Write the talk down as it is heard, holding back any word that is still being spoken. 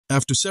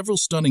After several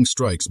stunning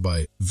strikes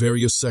by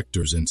various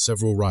sectors and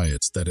several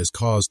riots that has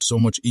caused so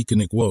much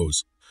economic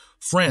woes,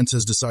 France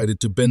has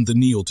decided to bend the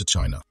knee to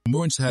China.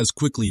 France has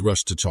quickly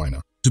rushed to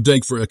China to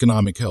beg for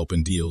economic help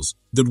and deals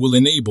that will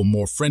enable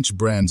more French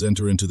brands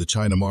enter into the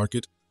China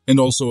market and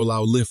also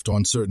allow lift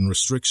on certain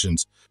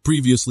restrictions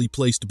previously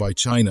placed by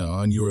China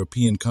on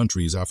European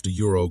countries after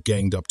Euro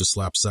ganged up to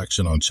slap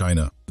Sanction on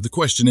China. The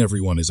question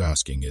everyone is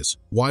asking is,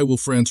 why will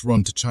France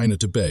run to China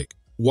to beg?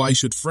 Why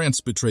should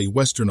France betray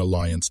Western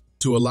alliance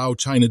to allow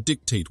China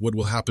dictate what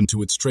will happen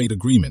to its trade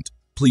agreement?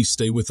 Please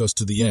stay with us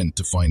to the end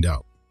to find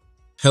out.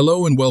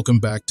 Hello and welcome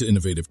back to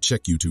Innovative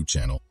Check YouTube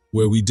channel,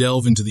 where we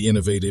delve into the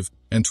innovative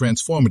and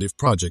transformative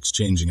projects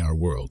changing our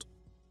world.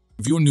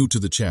 If you're new to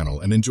the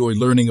channel and enjoy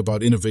learning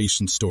about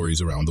innovation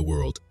stories around the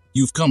world,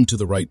 you've come to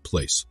the right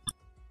place.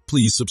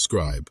 Please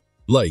subscribe,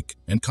 like,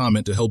 and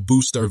comment to help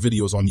boost our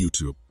videos on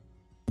YouTube.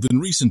 In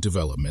recent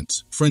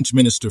developments, French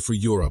Minister for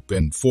Europe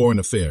and Foreign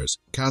Affairs,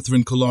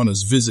 Catherine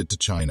Colonna's visit to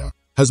China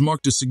has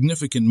marked a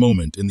significant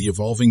moment in the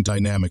evolving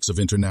dynamics of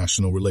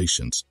international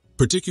relations,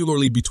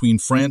 particularly between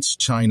France,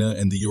 China,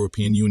 and the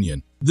European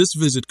Union. This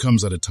visit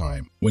comes at a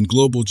time when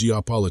global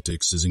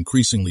geopolitics is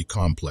increasingly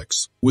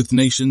complex, with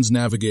nations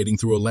navigating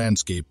through a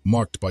landscape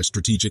marked by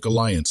strategic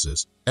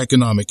alliances,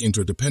 economic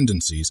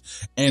interdependencies,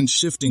 and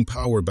shifting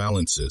power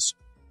balances.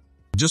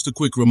 Just a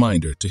quick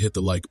reminder to hit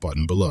the like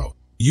button below.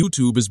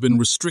 YouTube has been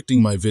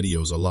restricting my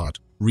videos a lot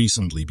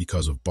recently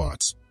because of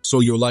bots,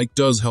 so your like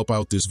does help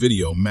out this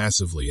video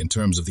massively in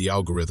terms of the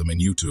algorithm in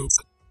YouTube.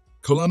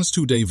 Colonna's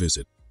two-day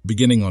visit,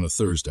 beginning on a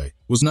Thursday,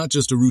 was not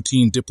just a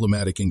routine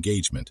diplomatic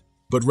engagement,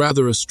 but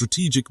rather a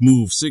strategic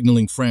move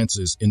signaling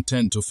France's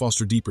intent to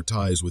foster deeper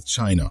ties with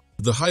China.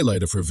 The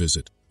highlight of her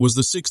visit was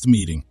the sixth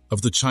meeting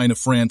of the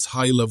China-France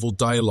high-level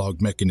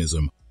dialogue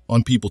mechanism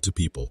on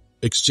people-to-people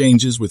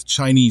exchanges with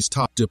Chinese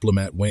top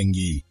diplomat Wang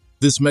Yi.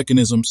 This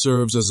mechanism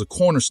serves as a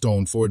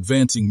cornerstone for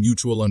advancing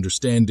mutual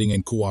understanding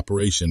and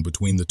cooperation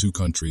between the two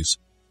countries.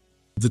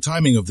 The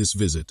timing of this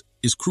visit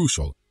is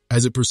crucial,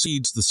 as it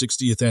precedes the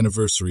 60th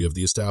anniversary of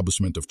the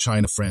establishment of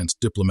China-France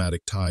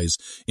diplomatic ties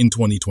in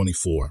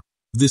 2024.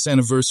 This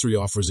anniversary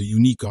offers a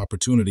unique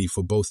opportunity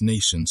for both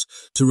nations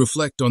to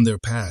reflect on their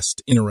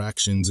past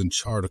interactions and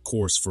chart a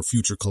course for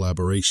future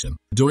collaboration.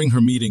 During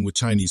her meeting with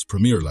Chinese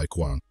Premier Li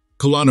Qiang,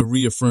 Colonna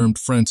reaffirmed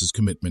France's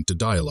commitment to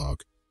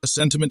dialogue, a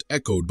sentiment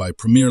echoed by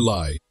Premier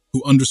Li,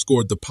 who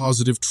underscored the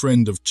positive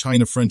trend of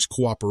China-French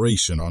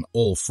cooperation on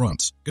all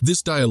fronts.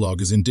 This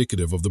dialogue is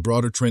indicative of the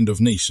broader trend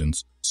of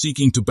nations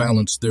seeking to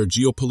balance their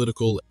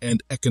geopolitical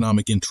and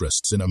economic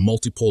interests in a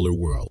multipolar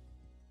world.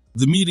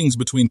 The meetings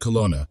between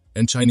Colonna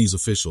and Chinese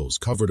officials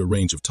covered a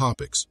range of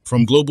topics,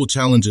 from global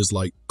challenges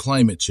like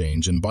climate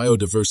change and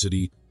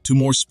biodiversity to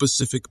more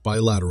specific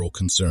bilateral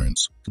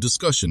concerns. The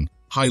discussion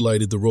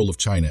highlighted the role of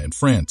China and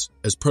France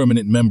as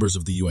permanent members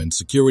of the UN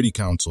Security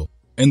Council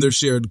and their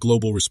shared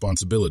global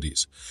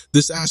responsibilities.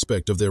 This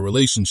aspect of their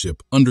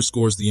relationship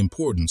underscores the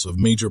importance of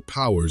major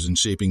powers in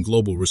shaping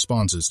global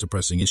responses to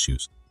pressing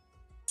issues.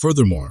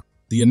 Furthermore,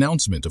 the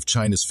announcement of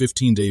China's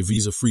 15-day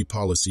visa-free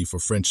policy for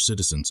French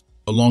citizens,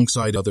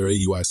 alongside other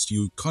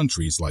EU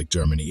countries like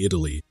Germany,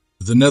 Italy,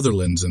 the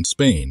Netherlands, and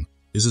Spain,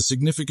 is a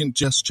significant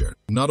gesture.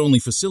 It not only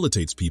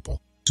facilitates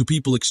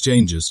people-to-people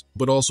exchanges,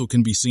 but also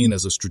can be seen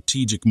as a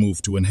strategic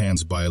move to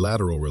enhance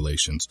bilateral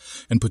relations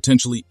and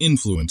potentially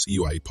influence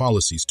EU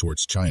policies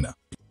towards China.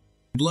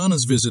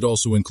 Colonna's visit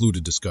also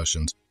included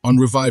discussions on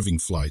reviving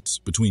flights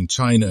between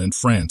China and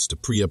France to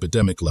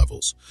pre-epidemic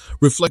levels,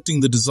 reflecting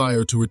the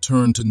desire to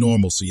return to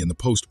normalcy in the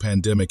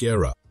post-pandemic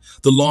era.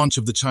 The launch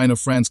of the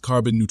China-France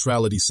Carbon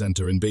Neutrality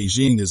Center in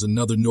Beijing is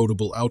another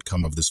notable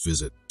outcome of this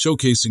visit,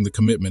 showcasing the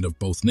commitment of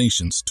both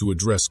nations to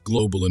address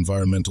global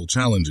environmental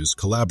challenges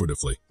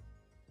collaboratively.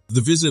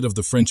 The visit of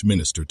the French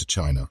minister to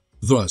China,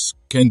 thus,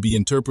 can be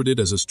interpreted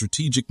as a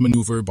strategic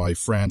maneuver by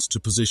France to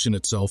position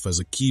itself as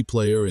a key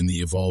player in the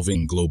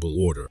evolving global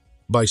order.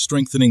 By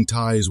strengthening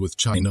ties with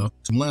China,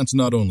 France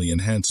not only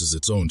enhances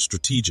its own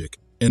strategic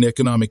and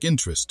economic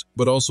interest,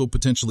 but also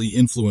potentially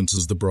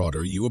influences the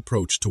broader EU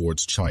approach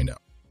towards China.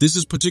 This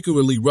is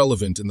particularly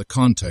relevant in the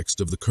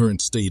context of the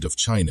current state of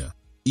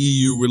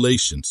China-EU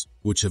relations,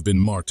 which have been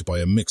marked by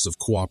a mix of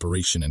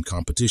cooperation and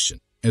competition,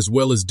 as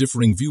well as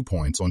differing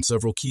viewpoints on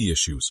several key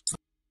issues.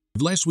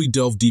 Last, we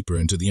delve deeper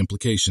into the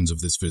implications of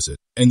this visit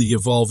and the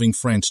evolving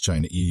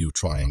France-China-EU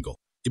triangle.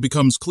 It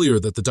becomes clear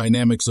that the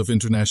dynamics of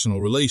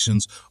international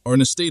relations are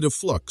in a state of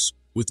flux,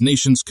 with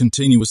nations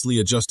continuously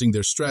adjusting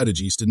their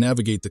strategies to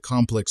navigate the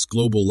complex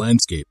global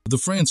landscape. The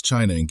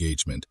France-China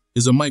engagement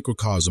is a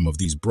microcosm of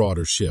these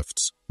broader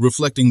shifts,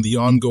 reflecting the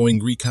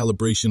ongoing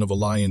recalibration of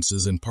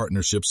alliances and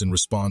partnerships in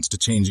response to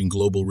changing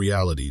global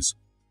realities.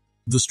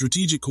 The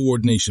strategic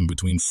coordination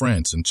between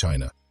France and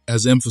China,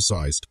 as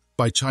emphasized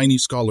by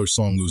Chinese scholar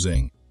Song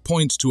Luzheng,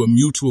 points to a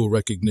mutual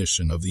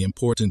recognition of the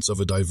importance of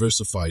a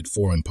diversified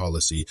foreign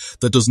policy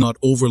that does not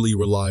overly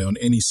rely on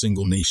any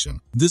single nation.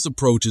 This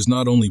approach is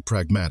not only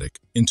pragmatic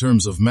in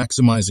terms of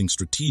maximizing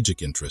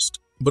strategic interest,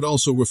 but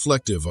also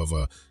reflective of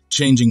a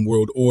changing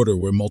world order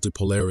where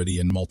multipolarity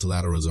and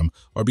multilateralism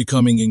are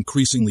becoming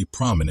increasingly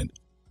prominent.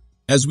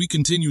 As we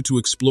continue to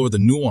explore the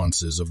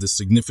nuances of this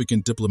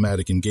significant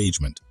diplomatic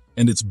engagement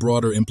and its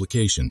broader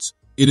implications,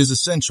 it is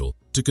essential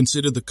to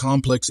consider the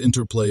complex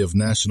interplay of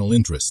national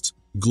interests,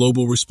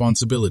 global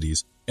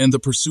responsibilities, and the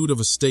pursuit of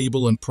a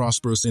stable and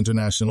prosperous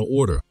international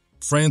order.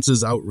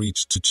 France's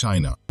outreach to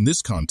China, in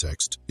this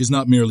context, is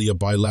not merely a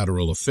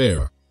bilateral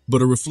affair,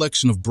 but a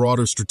reflection of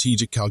broader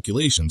strategic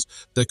calculations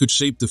that could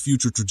shape the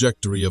future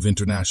trajectory of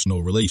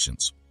international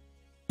relations.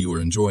 If you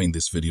are enjoying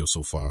this video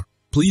so far,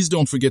 please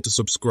don't forget to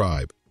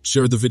subscribe,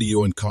 share the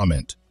video, and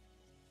comment.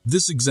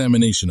 This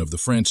examination of the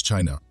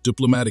France-China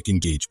diplomatic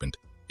engagement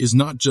is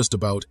not just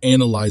about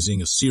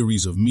analyzing a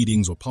series of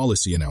meetings or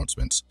policy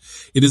announcements.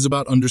 It is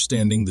about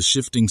understanding the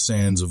shifting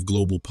sands of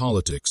global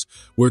politics,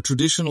 where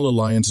traditional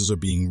alliances are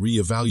being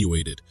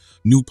re-evaluated,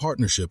 new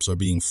partnerships are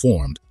being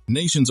formed,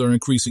 nations are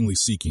increasingly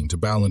seeking to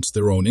balance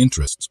their own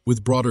interests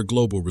with broader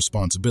global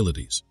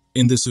responsibilities.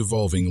 In this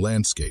evolving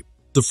landscape,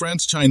 the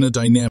France-China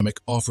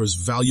dynamic offers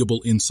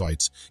valuable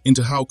insights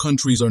into how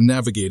countries are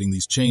navigating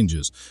these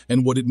changes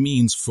and what it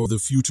means for the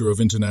future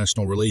of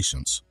international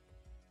relations.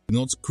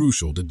 It's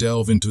crucial to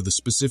delve into the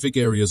specific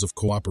areas of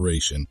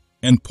cooperation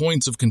and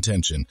points of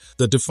contention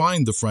that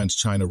define the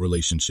France-China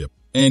relationship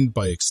and,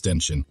 by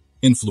extension,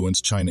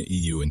 influence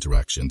China-EU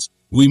interactions.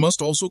 We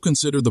must also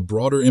consider the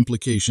broader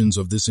implications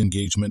of this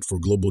engagement for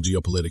global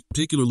geopolitics,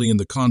 particularly in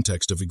the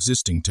context of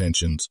existing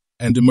tensions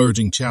and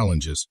emerging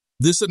challenges.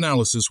 This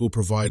analysis will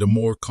provide a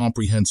more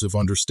comprehensive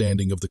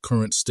understanding of the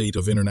current state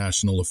of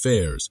international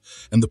affairs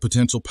and the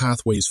potential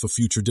pathways for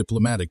future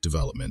diplomatic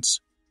developments.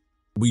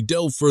 We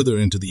delve further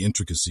into the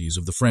intricacies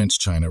of the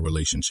France-China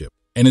relationship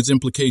and its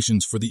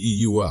implications for the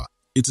EU.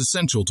 It's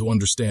essential to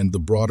understand the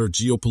broader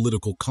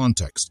geopolitical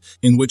context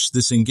in which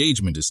this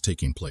engagement is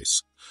taking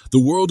place. The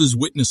world is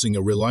witnessing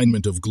a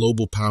realignment of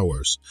global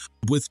powers,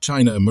 with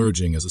China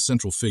emerging as a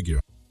central figure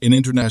in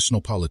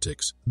international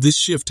politics. This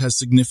shift has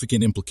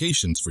significant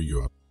implications for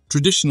Europe,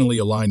 traditionally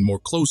aligned more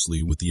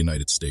closely with the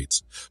United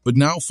States, but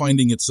now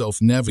finding itself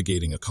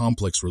navigating a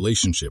complex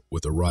relationship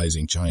with a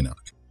rising China.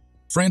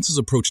 France's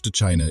approach to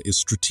China is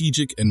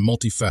strategic and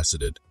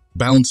multifaceted,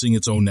 balancing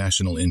its own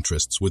national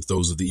interests with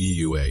those of the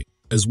EUA.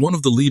 As one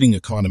of the leading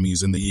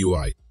economies in the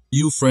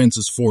EU,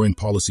 France's foreign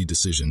policy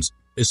decisions,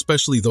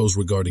 especially those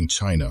regarding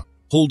China,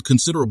 hold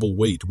considerable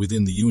weight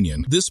within the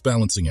Union. This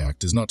balancing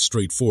act is not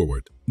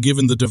straightforward,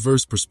 given the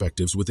diverse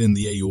perspectives within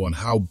the EU on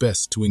how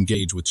best to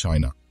engage with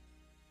China.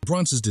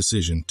 France's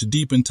decision to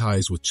deepen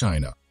ties with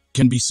China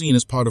can be seen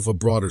as part of a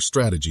broader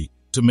strategy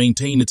to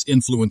maintain its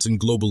influence in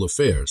global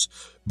affairs.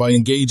 By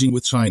engaging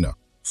with China,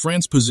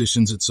 France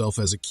positions itself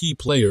as a key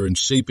player in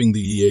shaping the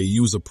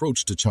EU's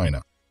approach to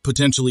China,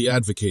 potentially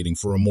advocating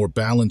for a more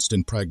balanced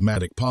and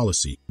pragmatic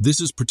policy.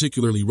 This is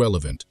particularly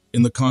relevant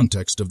in the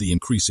context of the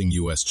increasing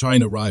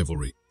US-China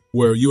rivalry,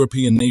 where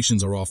European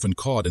nations are often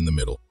caught in the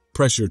middle,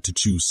 pressured to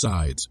choose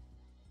sides.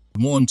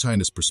 From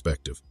China's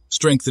perspective,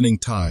 strengthening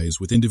ties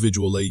with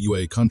individual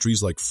EUA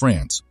countries like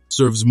France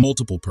serves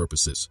multiple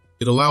purposes.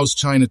 It allows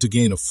China to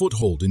gain a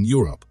foothold in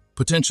Europe,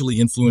 potentially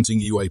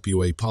influencing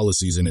EUA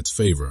policies in its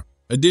favor.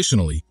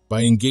 Additionally,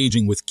 by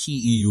engaging with key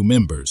EU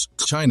members,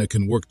 China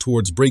can work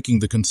towards breaking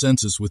the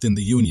consensus within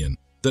the Union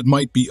that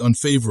might be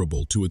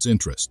unfavorable to its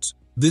interests.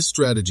 This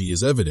strategy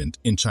is evident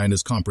in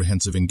China's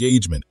comprehensive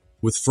engagement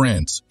with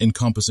France,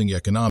 encompassing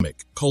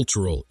economic,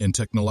 cultural, and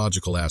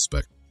technological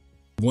aspects.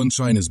 One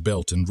China's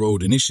Belt and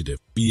Road Initiative,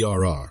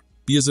 BRR,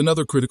 is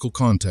another critical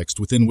context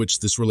within which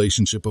this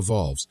relationship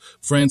evolves.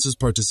 France's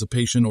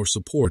participation or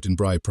support in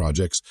BRI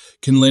projects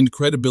can lend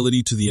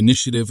credibility to the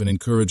initiative and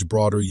encourage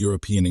broader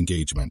European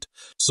engagement,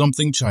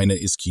 something China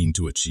is keen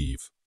to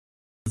achieve.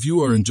 If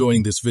you are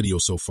enjoying this video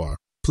so far,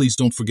 please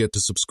don't forget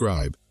to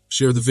subscribe,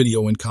 share the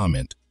video, and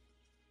comment.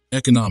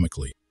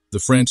 Economically, the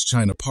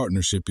France-China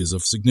partnership is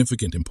of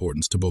significant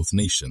importance to both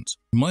nations.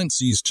 France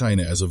sees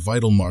China as a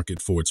vital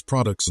market for its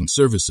products and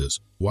services,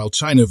 while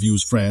China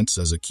views France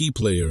as a key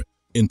player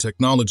in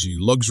technology,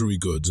 luxury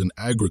goods, and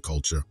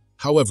agriculture.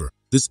 However,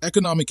 this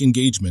economic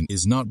engagement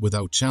is not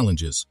without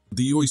challenges.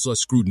 The U.S.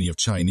 scrutiny of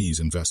Chinese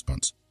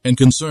investments and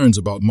concerns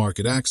about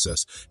market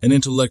access and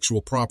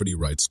intellectual property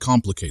rights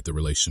complicate the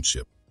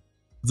relationship.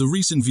 The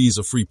recent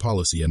visa-free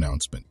policy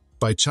announcement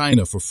by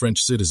China for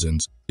French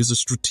citizens is a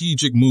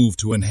strategic move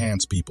to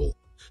enhance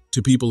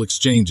people-to-people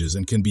exchanges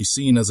and can be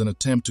seen as an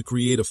attempt to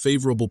create a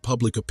favorable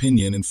public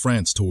opinion in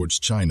France towards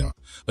China.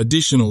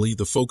 Additionally,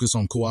 the focus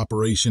on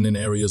cooperation in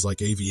areas like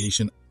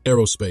aviation,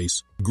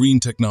 aerospace, green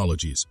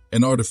technologies,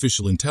 and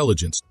artificial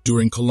intelligence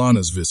during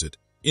Kalana's visit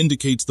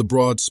indicates the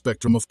broad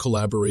spectrum of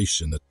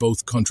collaboration that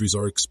both countries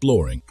are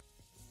exploring.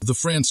 The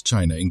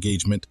France-China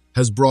engagement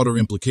has broader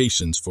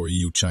implications for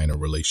EU-China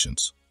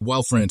relations.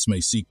 While France may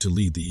seek to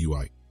lead the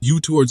EU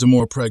towards a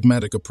more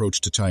pragmatic approach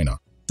to China,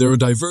 there are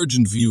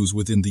divergent views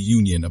within the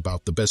Union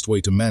about the best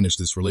way to manage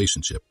this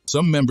relationship.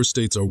 Some member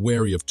states are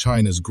wary of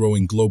China's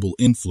growing global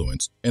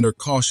influence and are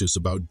cautious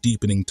about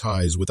deepening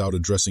ties without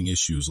addressing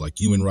issues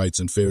like human rights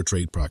and fair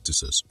trade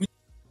practices.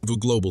 The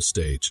global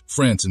stage,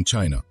 France and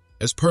China,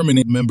 as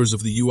permanent members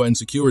of the UN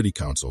Security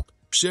Council,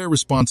 share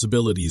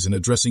responsibilities in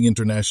addressing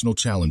international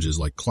challenges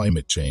like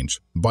climate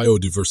change,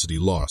 biodiversity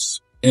loss,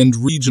 and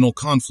regional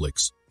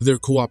conflicts. Their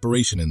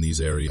cooperation in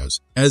these areas,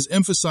 as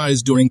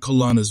emphasized during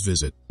Kalana's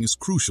visit, is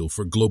crucial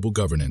for global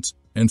governance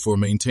and for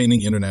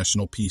maintaining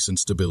international peace and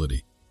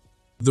stability.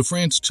 The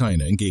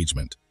France-China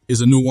engagement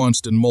is a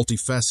nuanced and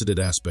multifaceted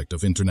aspect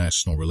of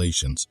international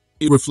relations.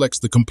 It reflects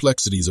the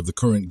complexities of the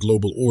current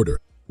global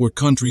order, where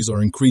countries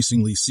are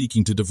increasingly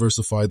seeking to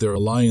diversify their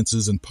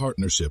alliances and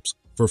partnerships.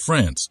 For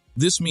France,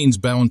 this means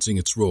balancing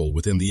its role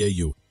within the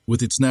EU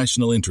with its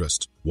national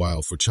interest,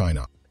 while for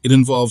China, it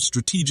involves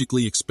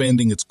strategically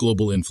expanding its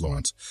global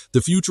influence.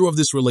 The future of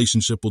this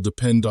relationship will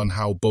depend on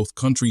how both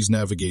countries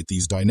navigate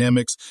these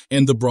dynamics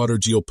and the broader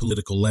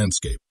geopolitical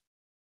landscape.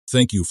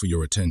 Thank you for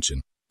your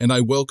attention, and I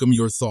welcome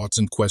your thoughts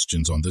and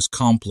questions on this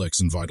complex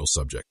and vital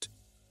subject.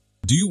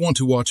 Do you want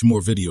to watch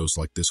more videos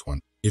like this one?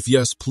 If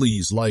yes,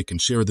 please like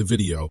and share the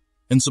video,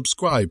 and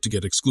subscribe to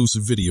get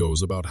exclusive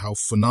videos about how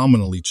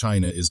phenomenally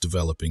China is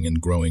developing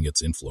and growing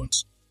its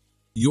influence.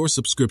 Your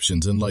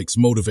subscriptions and likes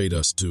motivate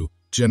us to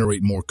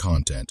generate more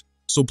content,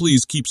 so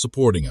please keep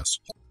supporting us.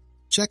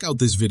 Check out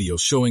this video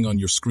showing on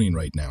your screen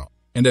right now,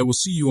 and I will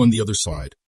see you on the other side.